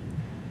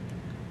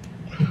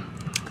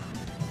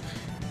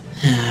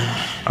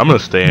 I'm gonna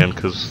stand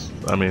because,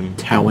 I mean...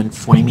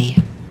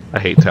 Talonflamey? I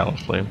hate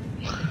Talonflame.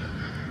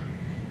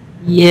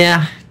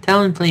 Yeah,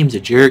 Talonflame's a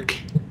jerk.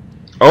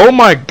 Oh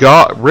my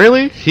god,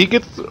 really? He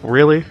gets...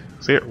 Really?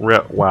 See it?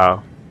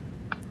 Wow.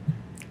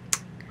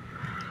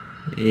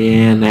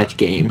 And that's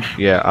game.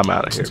 Yeah, I'm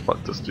out of here.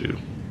 Fuck this dude.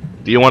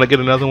 Do you want to get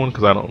another one?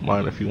 Because I don't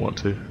mind if you want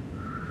to.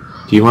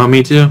 Do you want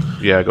me to?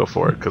 Yeah, go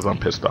for it, because I'm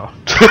pissed off.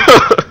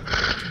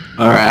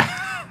 Alright.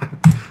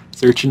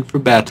 Searching for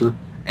battle.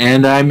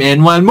 And I'm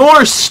in one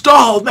more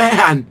stall,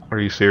 man! Are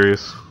you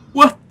serious?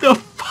 What the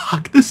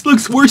fuck? This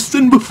looks worse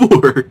than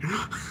before.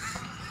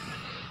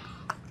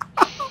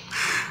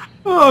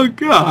 Oh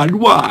god,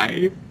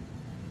 why?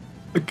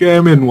 Okay,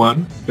 I'm in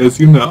one, as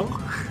you know.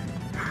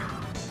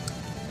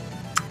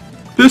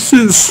 This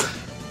is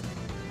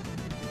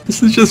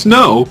just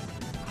no.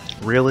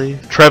 Really?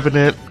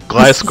 Trevenant,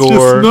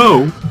 Gliscor,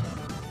 no.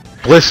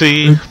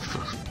 Blissey,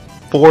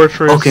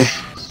 Fortress.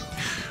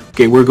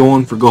 Okay, we're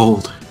going for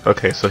gold.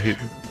 Okay, so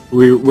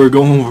we're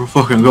going for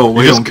fucking gold.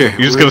 We don't care.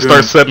 You're just gonna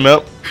start setting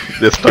up?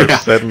 Just start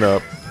setting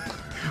up.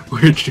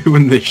 We're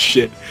doing this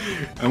shit.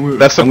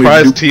 That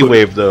surprise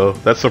T-Wave though.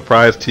 That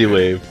surprise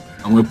T-Wave.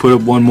 I'm gonna put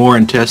up one more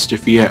and test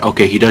if he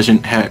okay, he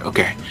doesn't have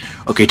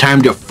okay,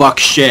 time to fuck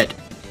shit.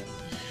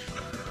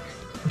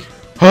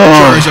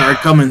 Charizard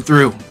coming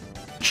through.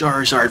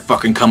 Charizard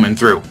fucking coming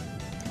through.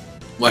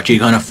 What you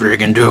gonna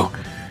friggin' do?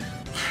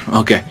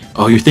 Okay.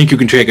 Oh, you think you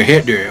can take a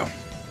hit, do you?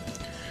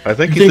 I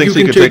think he thinks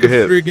he can take a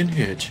hit. Friggin'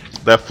 hit.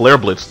 That Flare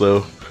Blitz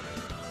though.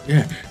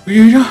 Yeah.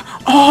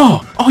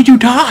 Oh, you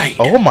died.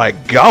 Oh my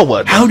god,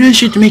 what? How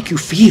does it make you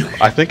feel?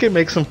 I think it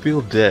makes him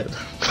feel dead.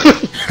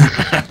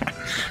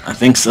 I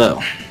think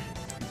so.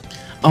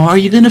 Oh, are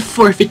you gonna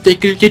forfeit the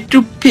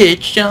little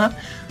pitch, huh?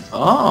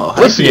 Oh,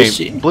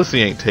 Blissey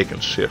ain't taking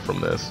shit from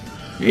this.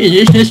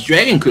 This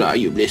Dragon Claw,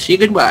 you Blissey.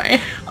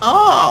 Goodbye.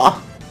 Oh,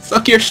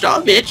 fuck your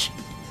stall, bitch.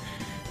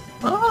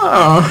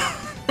 Oh.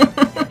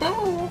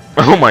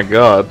 Oh my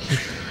god.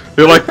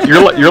 You're like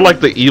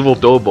the evil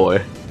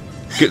doughboy.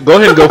 Go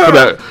ahead and go for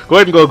that. Go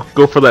ahead and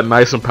go for that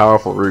nice and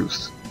powerful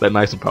roost. That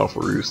nice and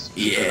powerful roost.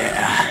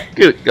 Yeah.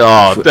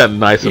 That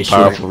nice and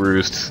powerful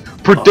roost.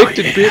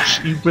 Predicted,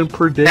 bitch. You've been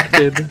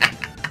predicted.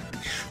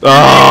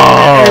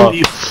 Oh.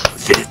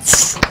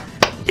 Fits.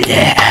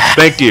 Yeah.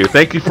 Thank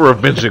you for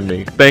avenging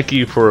me. Thank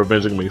you for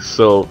avenging me.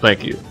 So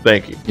thank you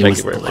very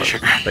much.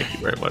 Thank you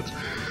very much.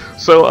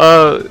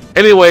 So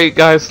anyway,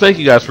 guys, thank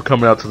you guys for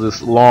coming out to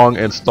this long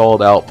and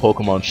stalled out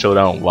Pokemon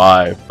Showdown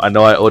live. I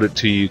know I owed it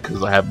to you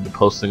because I haven't been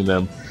posting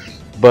them,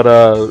 but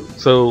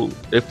so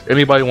if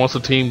anybody wants a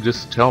team,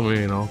 just tell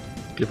me and I'll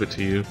give it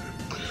to you.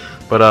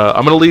 But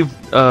I'm gonna leave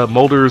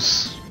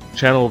Mulder's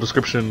channel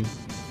description,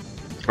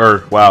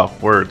 or wow,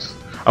 words.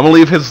 I'm gonna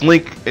leave his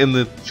link in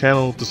the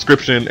channel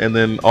description, and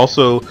then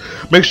also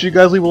make sure you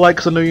guys leave a like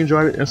because I know you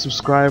enjoyed it, and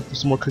subscribe for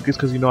some more cookies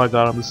because you know I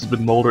got them. This has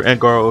been Mulder and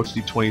Garo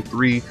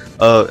HD23,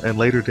 and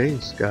later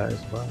days, guys.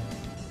 Bye.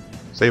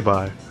 Say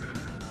bye.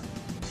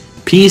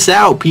 Peace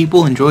out,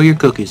 people. Enjoy your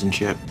cookies and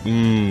shit.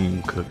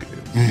 Cookies.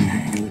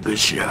 Good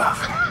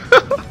stuff.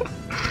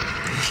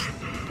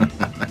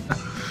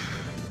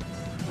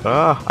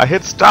 I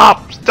hit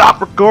stop. Stop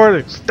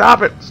recording.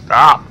 Stop it.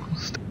 Stop.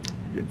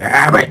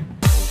 Damn it.